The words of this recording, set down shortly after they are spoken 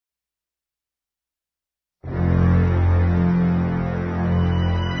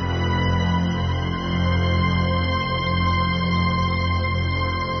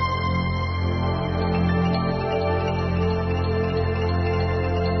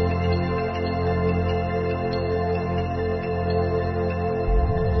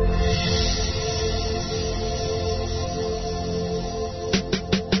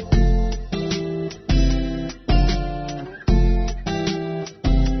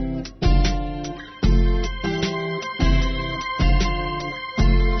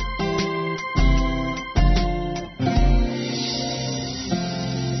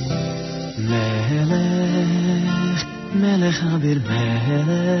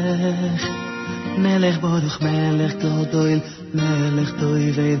Melech Baruch, Melech Gadol, Melech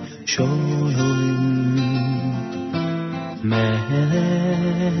Toived, Sholom. Melech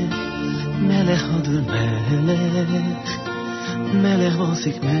Hadul, Melech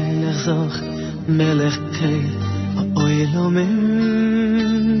Vosik, Melech Zoch, Melech Kei, Oilomim.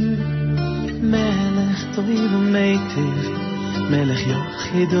 Melech Toiv Meitiv, Melech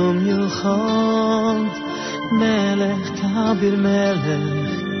Yochidum Yochad, Melech Kabir Melech,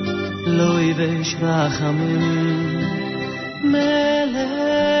 Loi Vesh Rachamim. Melech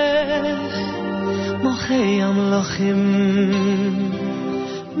Mochei Amlochim,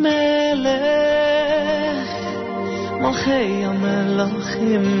 Melech Mochei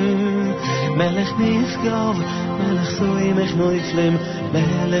Amlochim, Melech Nifgav, Melech Zoi Mechnoiflim,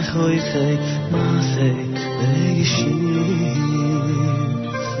 Melech Hoichei Masei Reishim.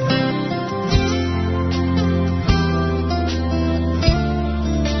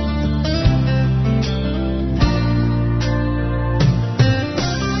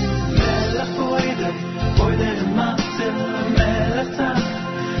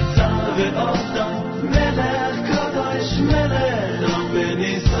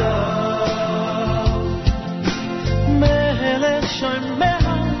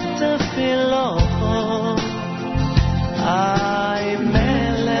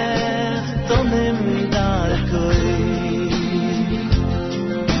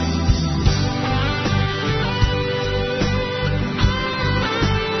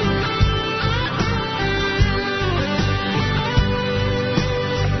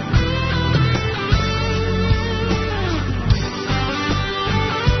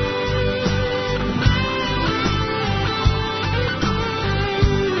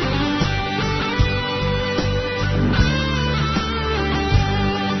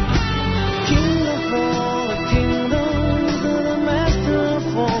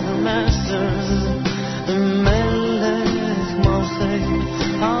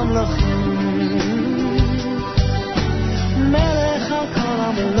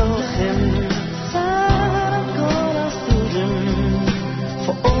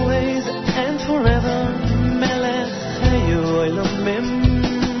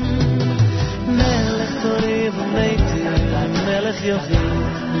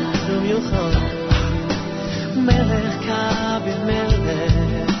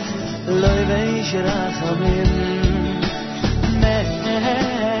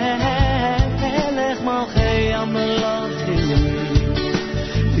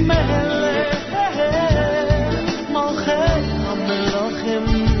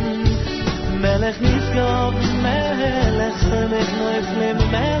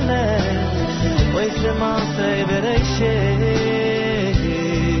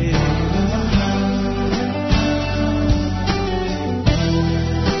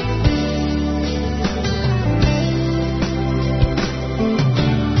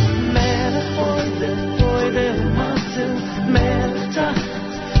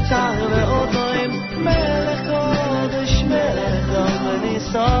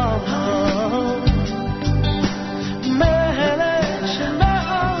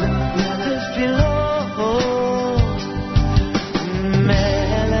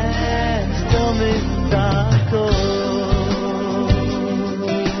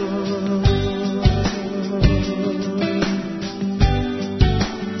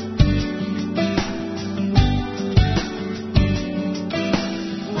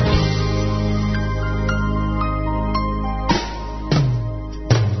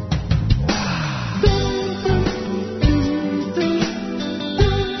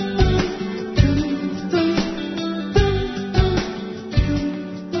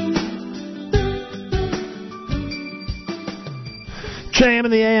 JM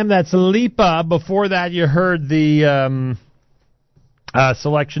in the AM, that's Lipa. Before that, you heard the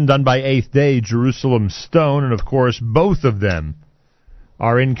selection done by Eighth Day, Jerusalem Stone, and of course, both of them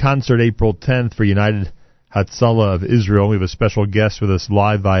are in concert April 10th for United Hatzalah of Israel. We have a special guest with us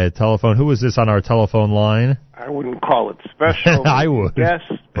live via telephone. Who is this on our telephone line? I wouldn't call it special. I would. Yes,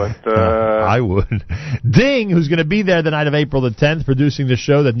 but... I would. Ding, who's going to be there the night of April the 10th, producing the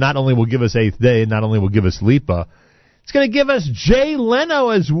show that not only will give us Eighth Day, not only will give us Lipa, it's going to give us Jay Leno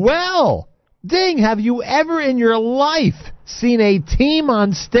as well. Ding, have you ever in your life seen a team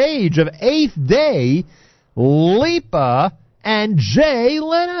on stage of Eighth Day, Lipa, and Jay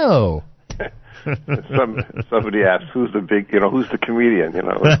Leno? Somebody asks, who's the comedian,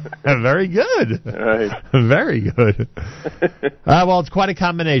 Very good. Right. Very good. Well, it's quite a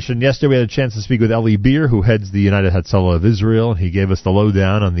combination. Yesterday we had a chance to speak with Eli Beer, who heads the United Hatzalah of Israel. He gave us the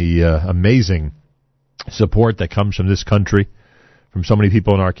lowdown on the amazing support that comes from this country from so many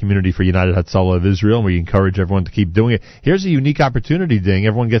people in our community for United Hatzalah of Israel, and we encourage everyone to keep doing it. Here's a unique opportunity, Ding.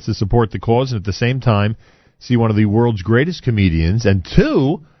 Everyone gets to support the cause and at the same time see one of the world's greatest comedians and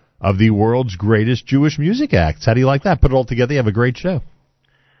two of the world's greatest Jewish music acts. How do you like that? Put it all together, you have a great show.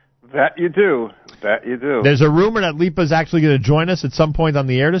 That you do. That you do. There's a rumor that Lipa's actually going to join us at some point on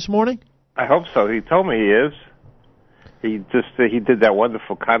the air this morning. I hope so. He told me he is. He did that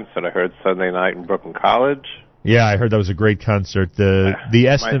wonderful concert I heard Sunday night in Brooklyn College. Yeah, I heard that was a great concert. The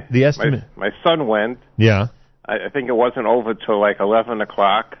estimate. My son went. Yeah. I think it wasn't over till like 11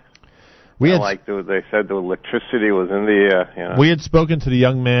 o'clock. They said the electricity was in the air. You know. We had spoken to the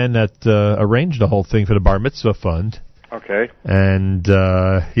young man that arranged the whole thing for the Bar Mitzvah Fund. Okay. And,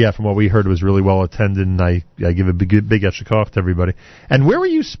 from what we heard, it was really well attended, and I give a big eshikov to everybody. And where were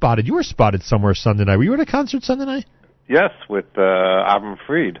you spotted? You were spotted somewhere Sunday night. Were you at a concert Sunday night? Yes, with Avram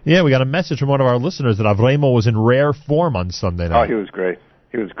Fried. Yeah, we got a message from one of our listeners that Avremo was in rare form on Sunday night. Oh, he was great.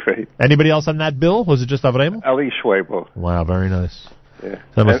 He was great. Anybody else on that bill? Was it just Avremo? Eli Schwebel. Wow, very nice. Yeah.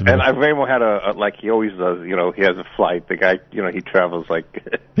 And Avremo had like he always does, he has a flight. The guy, he travels like...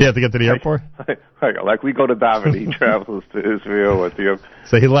 He had to get to the airport? Like we go to David, he travels to Israel.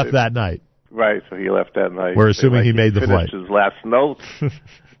 So he left that night? Right, so he left that night. We're assuming he made the flight. He finished his last note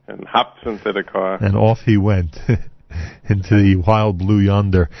and hops into the car. And off he went into the wild blue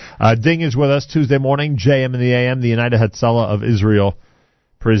yonder. Ding is with us Tuesday morning, JM in the AM. The United Hatzalah of Israel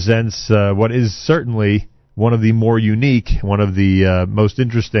presents what is certainly one of the more unique, one of the most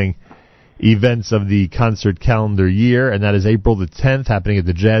interesting events of the concert calendar year, and that is April the 10th, happening at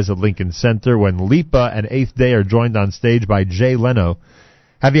the Jazz at Lincoln Center, when Lipa and Eighth Day are joined on stage by Jay Leno.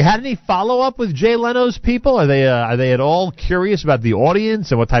 Have you had any follow-up with Jay Leno's people? Are they at all curious about the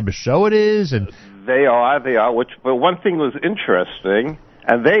audience and what type of show it is? And They are. But one thing was interesting,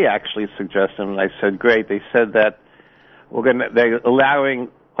 and they actually suggested, and I said, great. They said that they're allowing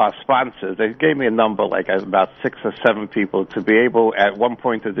our sponsors. They gave me a number, like about 6 or 7 people, to be able at one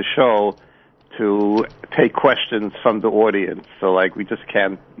point of the show to take questions from the audience. So, like, we just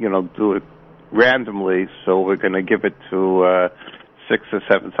can't, do it randomly. So we're going to give it to 6 or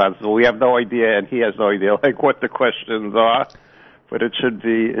 7 times. So we have no idea, and he has no idea, like, what the questions are. But it should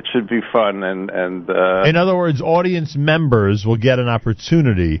be fun, and in other words, audience members will get an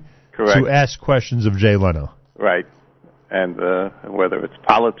opportunity to ask questions of Jay Leno. Right, and whether it's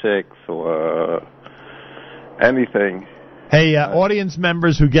politics or anything. Hey, audience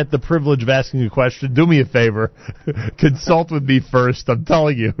members who get the privilege of asking a question, do me a favor, consult with me first. I'm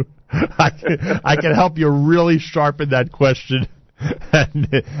telling you, I can help you really sharpen that question. and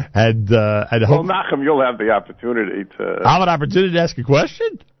well, Nachum, you'll have the opportunity to... I'll have an opportunity to ask a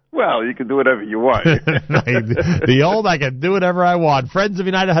question? Well, you can do whatever you want. I can do whatever I want. Friends of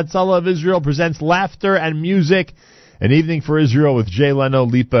United Hatzalah of Israel presents Laughter and Music, an evening for Israel with Jay Leno,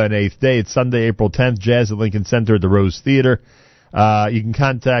 Lipa, and Eighth Day. It's Sunday, April 10th, Jazz at Lincoln Center at the Rose Theater. You can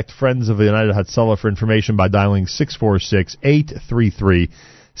contact Friends of the United Hatzalah for information by dialing 646-833-7108,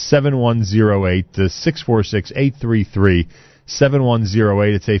 646-833-7108.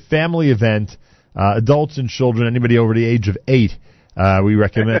 It's a family event, adults and children, anybody over the age of 8. We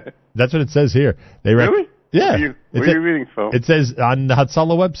recommend. That's what it says here. Really? Yeah. Where are you reading from? It says on the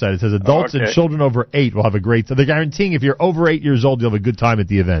Hatzalah website. It says adults and children over 8 will have a great time. They're guaranteeing if you're over 8 years old, you'll have a good time at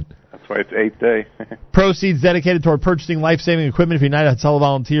the event. That's why it's 8th Day. Proceeds dedicated toward purchasing life-saving equipment for United Hatzalah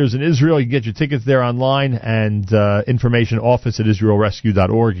volunteers in Israel. You can get your tickets there online, and information office at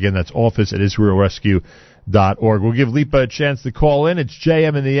IsraelRescue.org. Again, that's office at IsraelRescue.org. We'll give Lipa a chance to call in. It's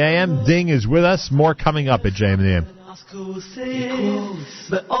JM in the AM. Ding is with us. More coming up at JM in the AM.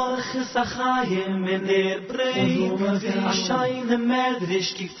 באורך החיים מנר בריא השיינה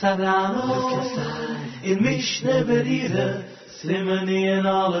מדריש כפתרנו in משנה ברירה סימני אין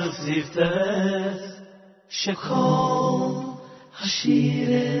אלף זיפתס שכל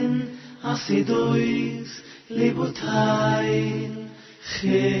השירים הסידויס ליבותיים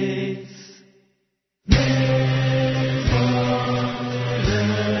חיס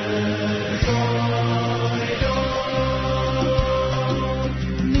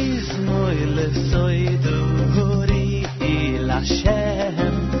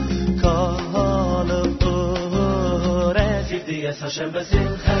Hashem, kol orez yivdias Hashem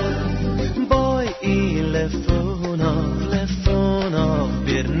b'simcha. Boy lefonov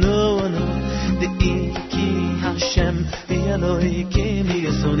birnunov, de'iki Hashem Elohikim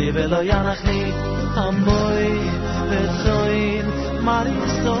yisuni velo yanachni, amoy v'tzoin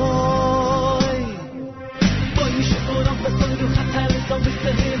marisoy. Boy mishikonov b'soidu chatel zom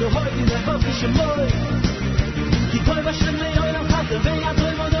b'stehilu hoy dinevo v'shemoy. Ki toy v'shem le'olam chater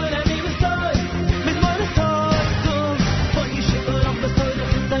ve'yadoy modoy le'mi v'soy, mit moy v'soy tum. Boy mishikonov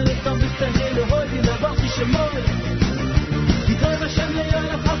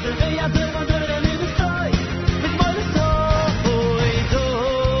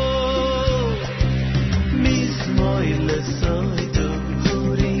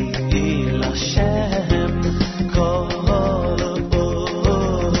Hashem kol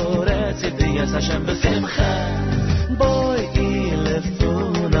oretz Yitiyas Hashem b'simcha Boy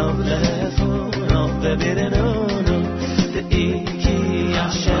ilefunov lefunov Vebirenunu Te'iki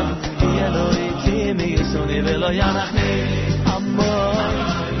Hashem Yeloi timi Yisuni velo yanachni Amoy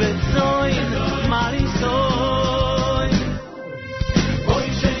Betzoin Marisoin Boy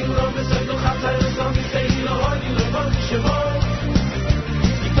she'yuro besoy lo chatzar Besoy mistehi lo hoi Lo hoi shemoy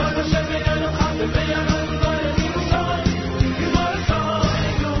Yitoi Hashem Yeloi lo chatzar Beyanoi Yitoi Yitoi Yitoi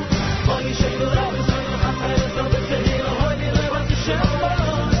Boy she'yuro besoy lo chatzar Besoy mistehi lo hoi Lo hoi shemoy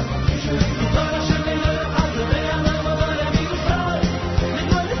Yitoi Hashem Yeloi lo chatzar Beyanoi Yitoi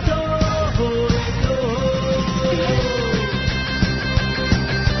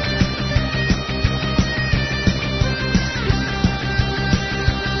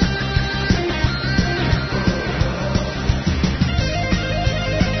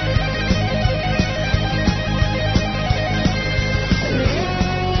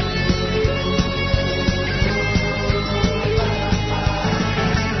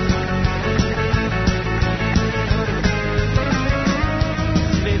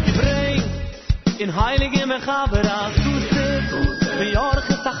in heilige mechaberas tustet vi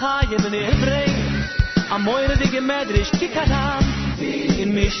yorge tachayem in hebrei a moire dige medrish kikadan in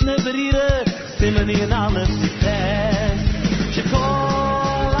mishne berire simen in alle sites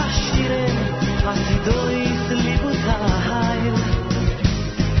shekol ashiren hasidoy slibutay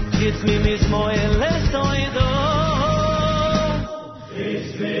it's me mismo elesoido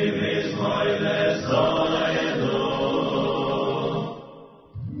it's me mismo elesoido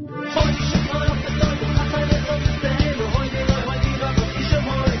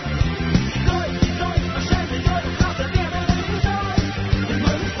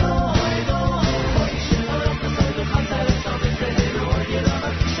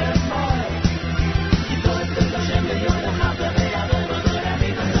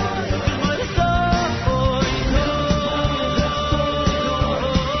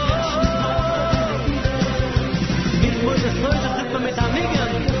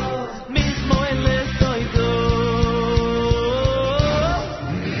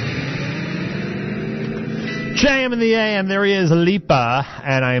JM in the AM, there he is, Lipa,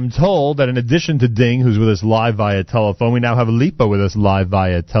 and I am told that in addition to Ding, who's with us live via telephone, we now have Lipa with us live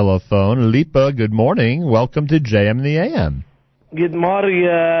via telephone. Lipa, good morning. Welcome to JM in the AM. Good morning.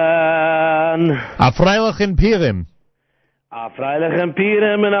 A freilichen Purim. A freilichen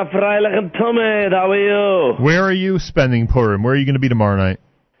Purim and a freilichen Tumet. How are you? Where are you spending Purim? Where are you going to be tomorrow night?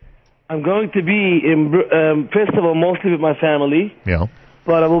 I'm going to be in, first of all, mostly with my family. Yeah.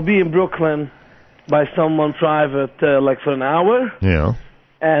 But I will be in Brooklyn by someone private, like for an hour. Yeah.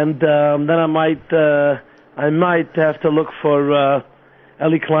 And then I might have to look for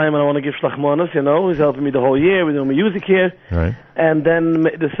Eli Kleiman. I want to give Shlachmonos, you know. He's helping me the whole year. We're doing music here. Right. And then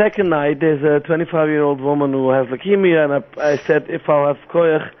the second night, there's a 25-year-old woman who has leukemia, and I said if I'll have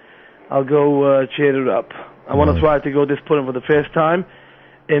koyach, I'll go cheer her up. I want to try to go this Purim for the first time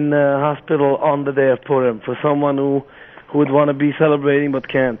in a hospital on the day of Purim for someone who would want to be celebrating but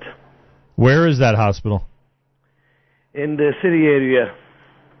can't. Where is that hospital? In the city area.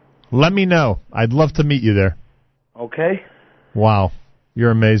 Let me know. I'd love to meet you there. Okay. Wow. You're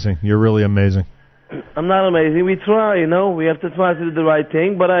amazing. You're really amazing. I'm not amazing. We try, you know. We have to try to do the right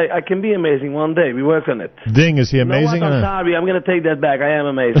thing, but I can be amazing one day. We work on it. Ding, is he amazing? You know what? I'm sorry. I'm going to take that back. I am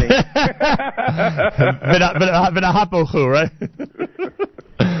amazing. But a hapochu, right?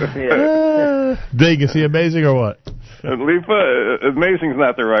 Yeah. Ding, is he amazing or what? Lipa, amazing is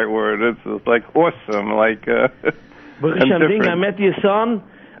not the right word. It's like awesome, like. Ding, I met your son.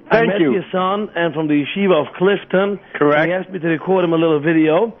 Thank I met you. your son, and from the yeshiva of Clifton. Correct. He asked me to record him a little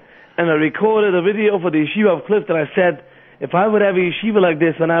video, and I recorded a video for the yeshiva of Clifton. I said, if I would have a yeshiva like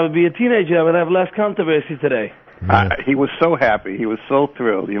this when I would be a teenager, I would have less controversy today. He was so happy. He was so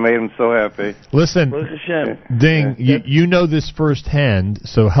thrilled. You made him so happy. Listen, Ding, you know this firsthand,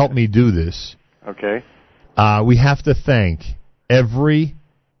 so help me do this. Okay. We have to thank every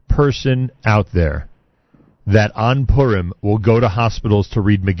person out there that on Purim will go to hospitals to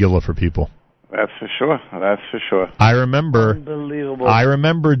read Megillah for people. That's for sure. That's for sure. I remember. Unbelievable. I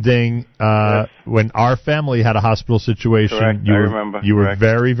remember, Ding, Yes. when our family had a hospital situation. Correct. You I were, remember. You were Correct.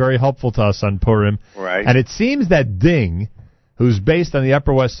 very, very helpful to us on Purim. Right. And it seems that Ding, who's based on the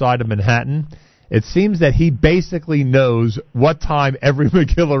Upper West Side of Manhattan, it seems that he basically knows what time every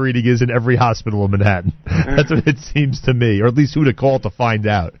Megillah reading is in every hospital in Manhattan. That's what it seems to me, or at least who to call to find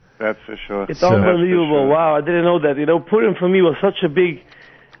out. That's for sure. It's unbelievable. Sure. Wow, I didn't know that. You know, Purim for me was such a big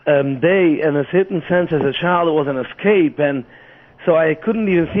day, in a certain sense, as a child, it was an escape. And So I couldn't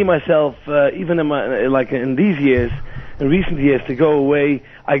even see myself, even in my, like in these years, in recent years, to go away.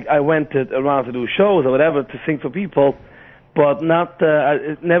 I went around to do shows or whatever to sing for people, but not.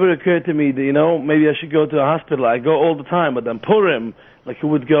 It never occurred to me that, you know, maybe I should go to a hospital. I go all the time, but then Purim, like who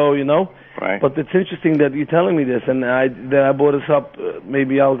would go, you know? Right. But it's interesting that you're telling me this, and I brought this up.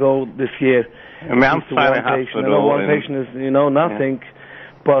 Maybe I'll go this year. Mount Sinai One patient. I know Hospital. one patient is, you know, nothing,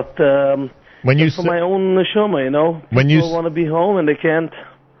 but When you for my own neshama, you know, when you people want to be home and they can't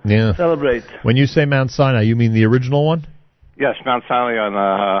celebrate. When you say Mount Sinai, you mean the original one? Yes, Mount Sinai on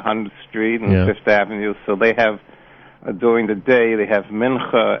 100th Street and Yeah. 5th Avenue. So they have, during the day, they have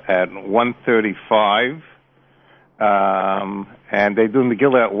mincha at 1:35, and they do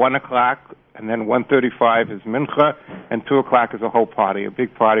Megillah at 1 o'clock, and then 1:35 is mincha, and 2 o'clock is a whole party, a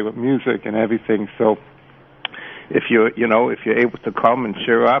big party with music and everything. So if you're able to come and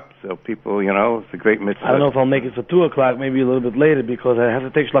cheer up, so people, you know, it's a great mitzvah. I don't know if I'll make it for 2 o'clock, maybe a little bit later, because I have to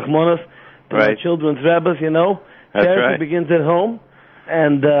take shlachmonos to my Right. children's rabbis, you know. That's Charity right. begins at home.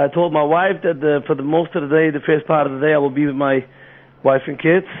 And I told my wife that for the most of the day, the first part of the day, I will be with my wife and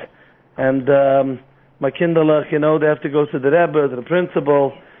kids. And my kinderlach, you know, they have to go to the rebbe, to the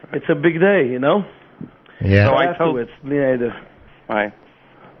principal. It's a big day, you know. Yeah. So I Afterwards, Right.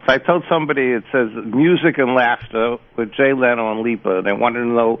 So I told somebody, it says music and laughter with Jay Leno and Lipa. They wanted to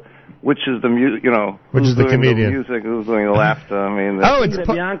know which is the music, you know, Which who's is the doing comedian. the music, who's doing the laughter. I mean, Oh, it's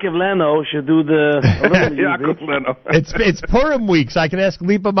Yankov Leno should do the original music. Yaakov Leno. it's Purim week, so I can ask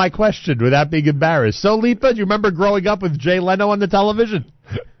Lipa my question without being embarrassed. So, Lipa, do you remember growing up with Jay Leno on the television?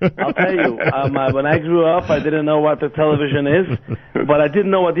 I'll tell you, when I grew up, I didn't know what the television is, but I didn't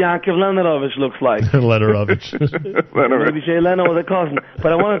know what Yankov Lenerovich looks like. Lenerovich. Maybe Jay Leno was a cousin.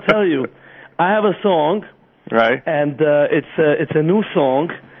 But I want to tell you, I have a song, Right. and it's a new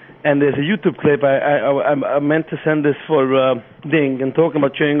song, and there's a YouTube clip. I meant to send this for Ding and talking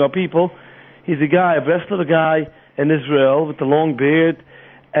about cheering up people. He's a guy, a wrestler guy in Israel with a long beard,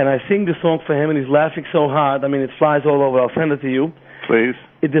 and I sing the song for him, and he's laughing so hard. I mean, it flies all over. I'll send it to you. Please.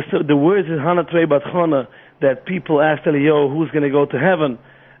 The words is Hana Trei Bat Chana, that people asked Eliyahu who's going to go to heaven,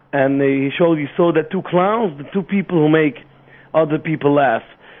 and he saw that two clowns, the two people who make other people laugh.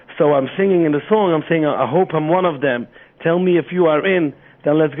 So I'm singing in the song, I'm saying, I hope I'm one of them. Tell me if you are in,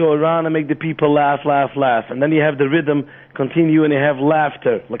 then let's go around and make the people laugh, laugh, laugh. And then you have the rhythm continue and you have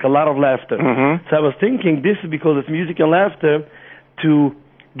laughter, like a lot of laughter. Mm-hmm. So I was thinking this is because it's music and laughter to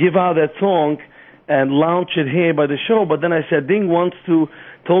give out that song and launch it here by the show. But then I said, Ding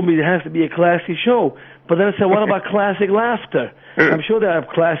told me it has to be a classy show. But then I said, what about classic laughter? I'm sure there are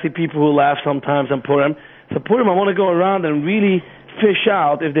classy people who laugh sometimes on Purim. So Purim, I want to go around and really fish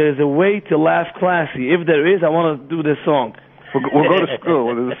out if there's a way to laugh classy. If there is, I want to do this song. We'll go to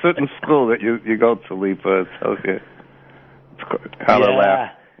school. There's a certain school that you go to, Lipa. It tells you how to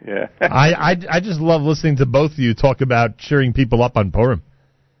laugh. Yeah. I just love listening to both of you talk about cheering people up on Purim.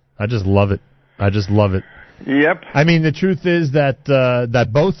 I just love it. Yep. I mean, the truth is that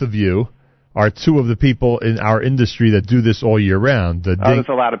both of you are two of the people in our industry that do this all year round. There's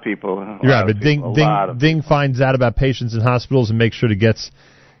a lot of people. But Ding finds out about patients in hospitals and makes sure to gets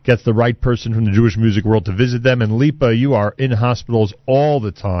the right person from the Jewish music world to visit them. And Lipa, you are in hospitals all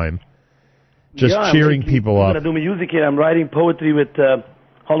the time, just cheering people up. I'm going to do music here. I'm writing poetry with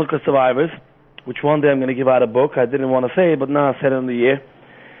Holocaust survivors, which one day I'm going to give out a book. I didn't want to say it, but now I said it in the air.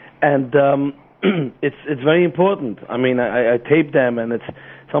 And it's very important. I mean, I tape them, and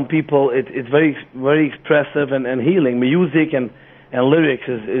some people, it's very, very expressive and healing. Music and lyrics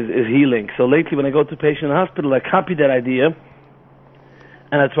is healing. So lately when I go to a patient in the hospital, I copy that idea,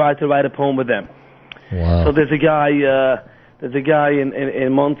 and I try to write a poem with them. Wow. So there's a guy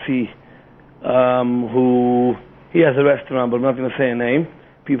in Muncie who, he has a restaurant, but I'm not going to say a name.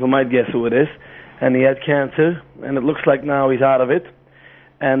 People might guess who it is. And he had cancer, and it looks like now he's out of it.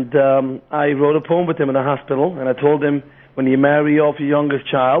 And I wrote a poem with him in the hospital, and I told him, when you marry off your youngest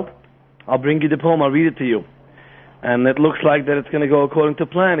child, I'll bring you the poem, I'll read it to you. And it looks like that it's going to go according to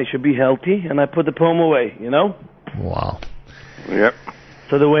plan. He should be healthy, and I put the poem away, you know? Wow. Yep.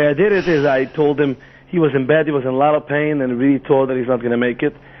 So the way I did it is I told him he was in bed, he was in a lot of pain, and really thought that he's not going to make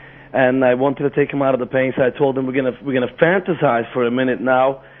it. And I wanted to take him out of the pain, so I told him we're going to fantasize for a minute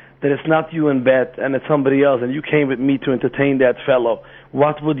now that it's not you in bed and it's somebody else, and you came with me to entertain that fellow.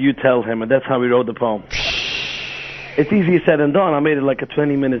 What would you tell him? And that's how we wrote the poem. It's easier said than done. I made it like a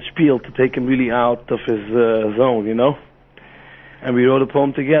 20-minute spiel to take him really out of his zone, you know? And we wrote a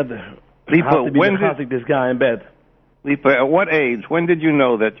poem together. Lipa, when did this guy in bed? Lipa, at what age, when did you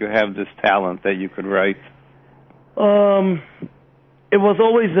know that you have this talent that you could write? It was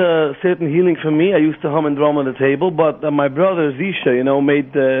always a certain healing for me. I used to hum and drum on the table, but my brother Zisha,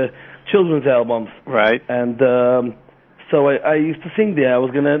 made children's albums. Right. And so I used to sing there.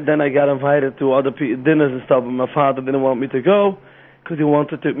 Then I got invited to other dinners and stuff, but my father didn't want me to go because he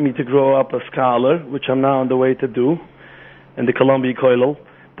wanted me to grow up a scholar, which I'm now on the way to do in the Columbia Koilel.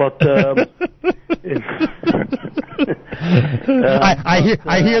 But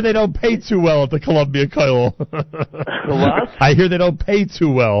I hear they don't pay too well at the Columbia Koilel. What? I hear they don't pay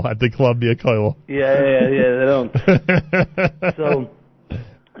too well at the Columbia Koilel. Yeah, they don't.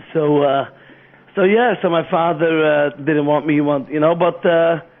 So my father didn't want me, but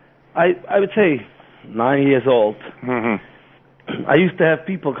I would say 9 years old. Mm-hmm. I used to have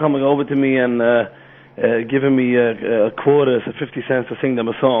people coming over to me and giving me quarters, 50 cents to sing them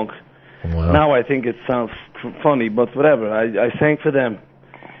a song. Wow. Now I think it sounds funny, but whatever. I sang for them.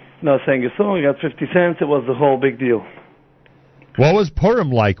 I sang a song, I got 50 cents. It was the whole big deal. What was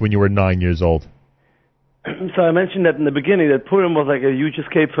Purim like when you were 9 years old? So I mentioned that in the beginning, that Purim was like a huge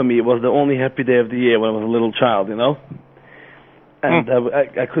escape for me. It was the only happy day of the year when I was a little child, And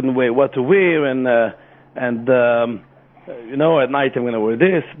I couldn't wait what to wear, and at night I'm going to wear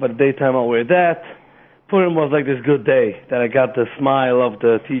this, but daytime I'll wear that. Purim was like this good day that I got the smile of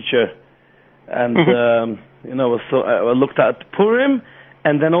the teacher, and so I looked at Purim,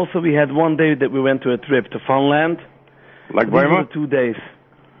 and then also we had one day that we went to a trip to Funland. Like Weimar? 2 days.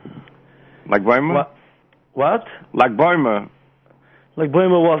 Like Weimar? What? Like Weimar. Like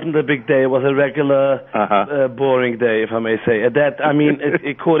Weimar wasn't a big day. It was a regular, boring day, if I may say.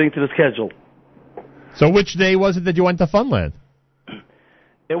 According to the schedule. So which day was it that you went to Funland?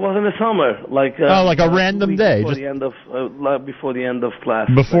 It was in the summer, like a random day, before the end of class.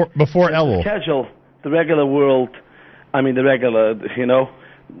 Before Elul. Schedule, the regular world. I mean the regular,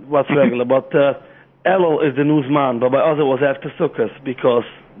 what's regular? But Elul is the newsman, but by us it was after Sukkot because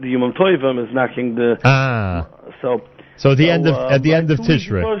the Yom Tovim is knocking the. So at the end of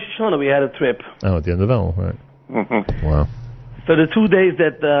Tishrei. Before Shoshana, we had a trip. Oh, at the end of Elul, right? Mm-hmm. Wow. So the 2 days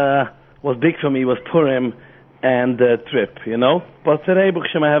that was big for me was Purim and the trip, But today,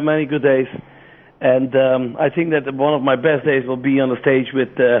 B'Shem, I have many good days, and I think that one of my best days will be on the stage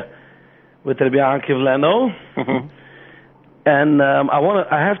with Rabbi Ankiv Leno, and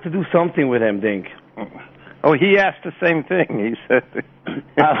I have to do something with him, Dink. Oh, he asked the same thing. He said,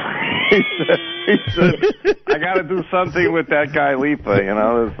 I got to do something with that guy Lipa.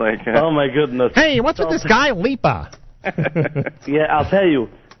 It's like, oh my goodness. Hey, what's with this guy Lipa? Yeah, I'll tell you.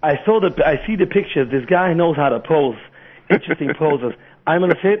 I see the pictures. This guy knows how to pose. Interesting poses. I'm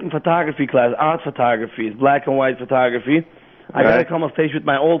in a certain photography class, art photography. It's black and white photography. I got to come on stage with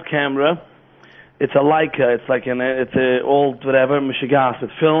my old camera. It's a Leica. It's like it's a old whatever Michigas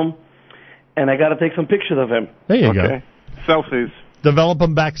with film, and I got to take some pictures of him. There you go. Selfies. Develop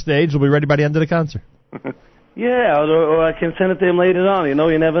them backstage. We'll be ready by the end of the concert. Yeah, or I can send it to him later on. You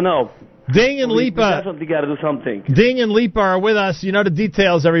never know. Ding and Lipa. We definitely got to do something. Ding and Lipa are with us. You know the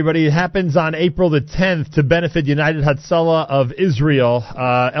details, everybody. It happens on April the 10th to benefit United Hatzalah of Israel.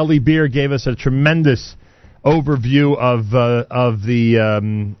 Ellie Beer gave us a tremendous overview of the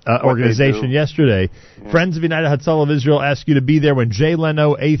organization yesterday. Yeah. Friends of United Hatzalah of Israel ask you to be there when Jay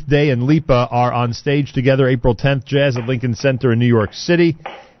Leno, 8th Day, and Lipa are on stage together April 10th, Jazz at Lincoln Center in New York City.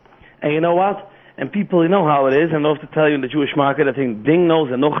 And you know what? And people, how it is. I know to tell you in the Jewish market, I think Ding knows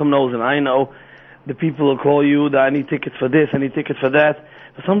and Nochem knows and I know. The people will call you that I need tickets for this, I need tickets for that.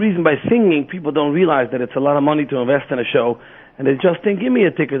 For some reason, by singing, people don't realize that it's a lot of money to invest in a show. And they just think, give me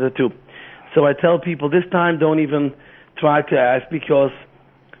a ticket or two. So I tell people, this time don't even try to ask because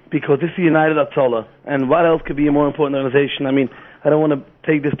this is United Hatzalah. And what else could be a more important organization? I mean, I don't want to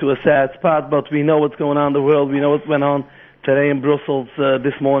take this to a sad spot, but we know what's going on in the world. We know what went on today in Brussels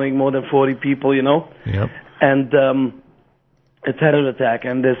this morning, more than 40 people, Yep. And a terror attack.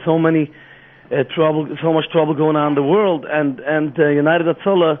 And there's so much trouble going on in the world. And United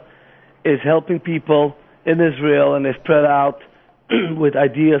Hatzalah is helping people in Israel, and they spread out with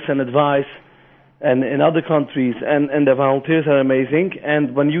ideas and advice, and in other countries. And the volunteers are amazing.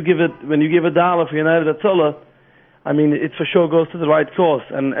 And when you give $1 for United Hatzalah, I mean, it for sure goes to the right cause.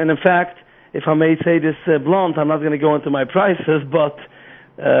 And in fact, if I may say this blunt, I'm not going to go into my prices, but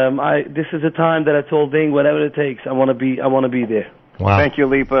this is a time that I told Ding, whatever it takes, I want to be there. Wow. Thank you,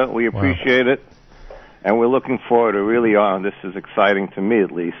 Lipa. We appreciate it, and we're looking forward to really on. This is exciting to me,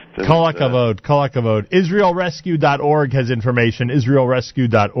 at least. Kol hakavod, kol hakavod. IsraelRescue.org has information.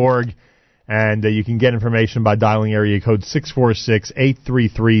 IsraelRescue.org, and you can get information by dialing area code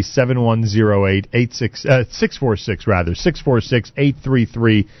 646-833-7108. 646 rather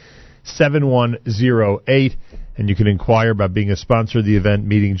 646-833-7108. And you can inquire about being a sponsor of the event,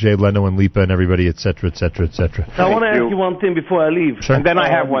 meeting Jay Leno and Lipa and everybody, etc., etc., etc. So I want to ask you one thing before I leave. Sure. And then I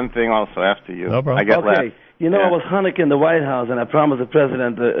have one thing also after you. No problem. I get Okay. left. You know, Yeah. I was Hanukkah in the White House, and I promised the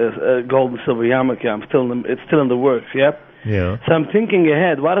president a gold and silver yarmulke. It's still in the works, yeah? Yeah. So I'm thinking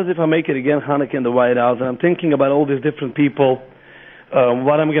ahead. What if I make it again Hanukkah in the White House? And I'm thinking about all these different people,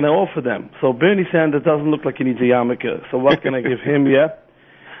 what I'm going to offer them. So Bernie Sanders doesn't look like he needs a yarmulke. So what can I give him, yeah?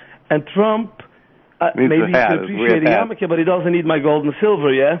 And Trump, maybe he hat, can appreciate a yarmulke, but he doesn't need my gold and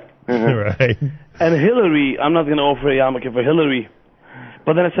silver, yeah? Right. And Hillary, I'm not going to offer a yarmulke for Hillary.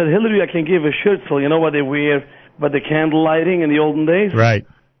 But then I said, Hillary, I can give a shirt, so you know what they wear by the candle lighting in the olden days? Right.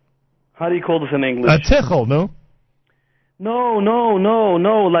 How do you call this in English? A tichel, no? No.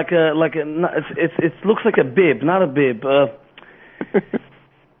 It looks like a bib, not a bib.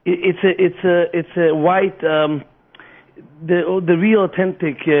 It's a white, the real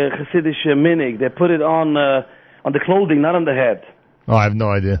authentic Hasidic minig. They put it on the clothing, not on the head. Oh, I have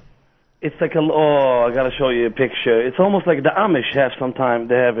no idea. It's like I gotta show you a picture. It's almost like the Amish have sometimes.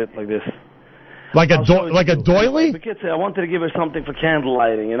 They have it like this. Like a I'll show it like to a you. doily? The kids say, I wanted to give her something for candle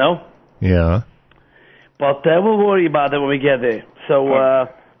lighting, you know? Yeah. But we'll worry about it when we get there. So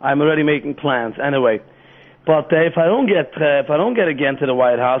I'm already making plans. Anyway, but if I don't get again to the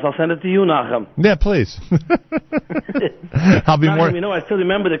White House, I'll send it to you, Nachum. Yeah, please. I'll be Nachum, more. you know, I still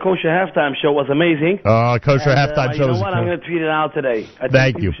remember the Kosher Halftime Show was amazing. Kosher And, halftime you show know is what? I'm going to tweet it out today. I think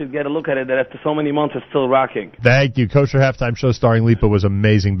Thank people you. should get a look at it. That after so many months, it's still rocking. Thank you. Kosher halftime show starring Lipa was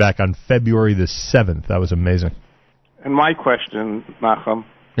amazing back on February the 7th. That was amazing. And my question, Nachum,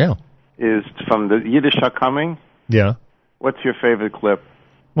 Yeah. is from the Yiddish Are Coming. Yeah. What's your favorite clip?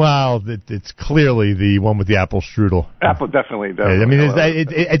 Well, it's clearly the one with the apple strudel. Apple, definitely. I mean,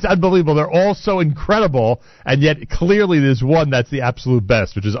 it's unbelievable. They're all so incredible, and yet clearly there's one that's the absolute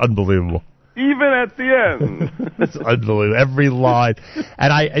best, which is unbelievable. Even at the end. It's unbelievable. Every line.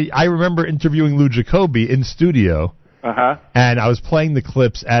 And I remember interviewing Lou Jacoby in studio, and I was playing the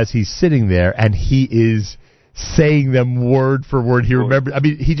clips as he's sitting there, and he is saying them word for word. He remembered. I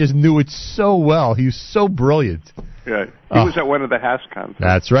mean, he just knew it so well. He was so brilliant. Yeah. He was at one of the Hash concerts.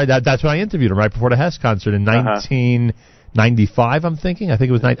 That's right. That's when I interviewed him, right before the Hess concert in 1995. I'm thinking. I think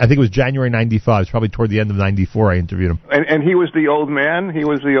it was January '95. It's probably toward the end of '94. I interviewed him. And he was the old man. He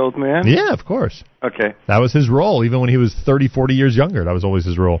was the old man. Yeah, of course. Okay. That was his role, even when he was 30, 40 years younger. That was always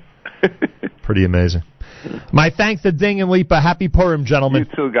his role. Pretty amazing. My thanks to Ding and Lipa. Happy Purim, gentlemen.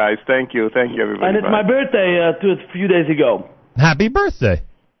 You too, guys. Thank you. Thank you, everybody. And it's my birthday a few days ago. Happy birthday.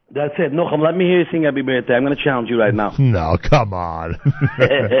 That's it. Nochem, let me hear you sing Happy Birthday. I'm going to challenge you right now. No, come on.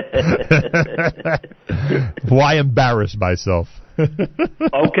 Why embarrass myself?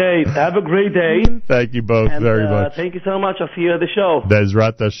 Okay, have a great day. Thank you both very much. Thank you so much. I'll see you at the show.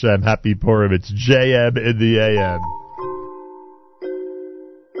 Bezrat Hashem. Happy Purim. It's JM in the AM.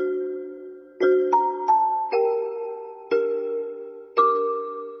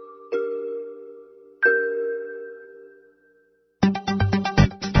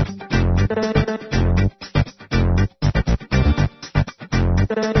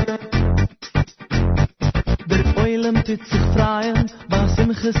 tut sich freien, was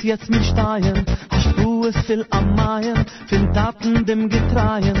Simches jetzt mit Steien, Sprues viel am Maien, fin Taten dem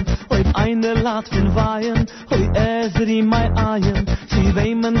Getreien, heut eine Lat fin Weihen, hoi Ezri mei Eien, sie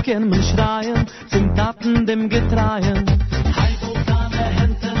weimen ken men schreien, fin Taten dem Getreien. Hei Vulkane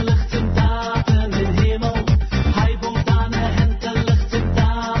Händen Licht zum Taten in Himmel, Hei Vulkane Händen Licht zum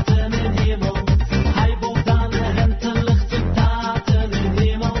Taten in Himmel, Hei Vulkane Händen Licht zum Taten in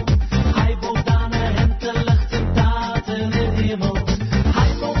Himmel, Hei Vulkane Händen Licht zum Taten in Himmel,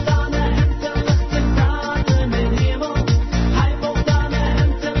 Hei Vulkane Händen Licht zum Taten in Himmel, Hei Vulkane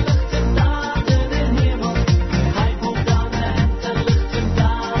Händen Licht zum Taten in Himmel, Hei Vulkane Händen Licht zum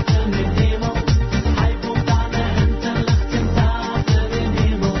Taten in Himmel, Hei Vulkane Händen Licht zum Taten in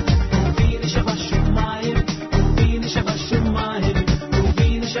Himmel, Uvini Sheva Shumayim, Uvini Sheva Shumayim,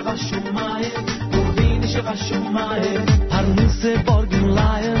 Uvini Sheva Shumayim, Uvini Sheva Shumayim, Harnisse borgen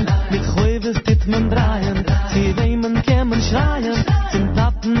Laien, mit Chöves tit men dreien, sie weimen kämen schreien, zum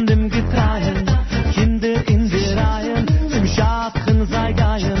Tappen dem Getreien, Kinder in die Reihen, zum Schatchen sei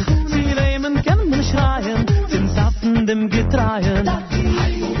Geien, sie weimen kämen schreien, zum Tappen dem Getreien.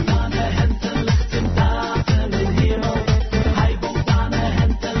 Hei Vulkane Händen Licht zum Taten in Himmel, Hei Vulkane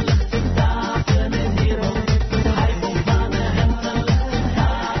Händen Licht zum Taten in Himmel, Hei Vulkane Händen Licht zum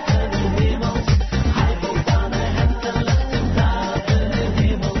Taten in Himmel, Hei Vulkane Händen Licht zum Taten in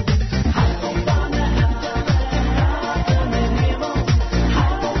Himmel, Hei Vulkane Händen Licht zum Taten in Himmel,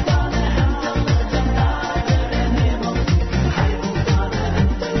 Hei Vulkane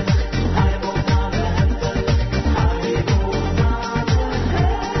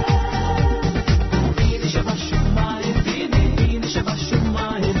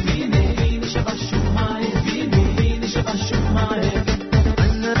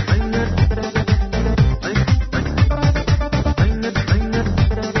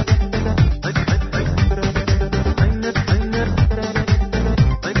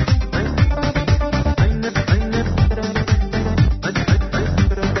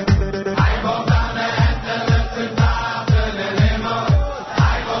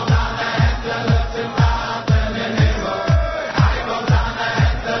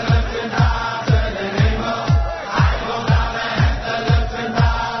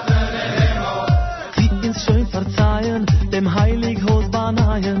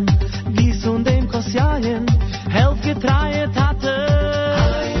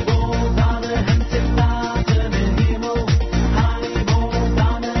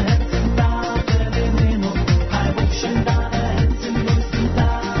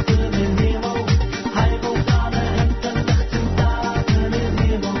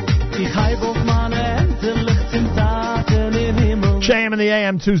JM in the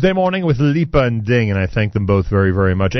AM Tuesday morning with Lipa and Ding, and I thank them both very, very much.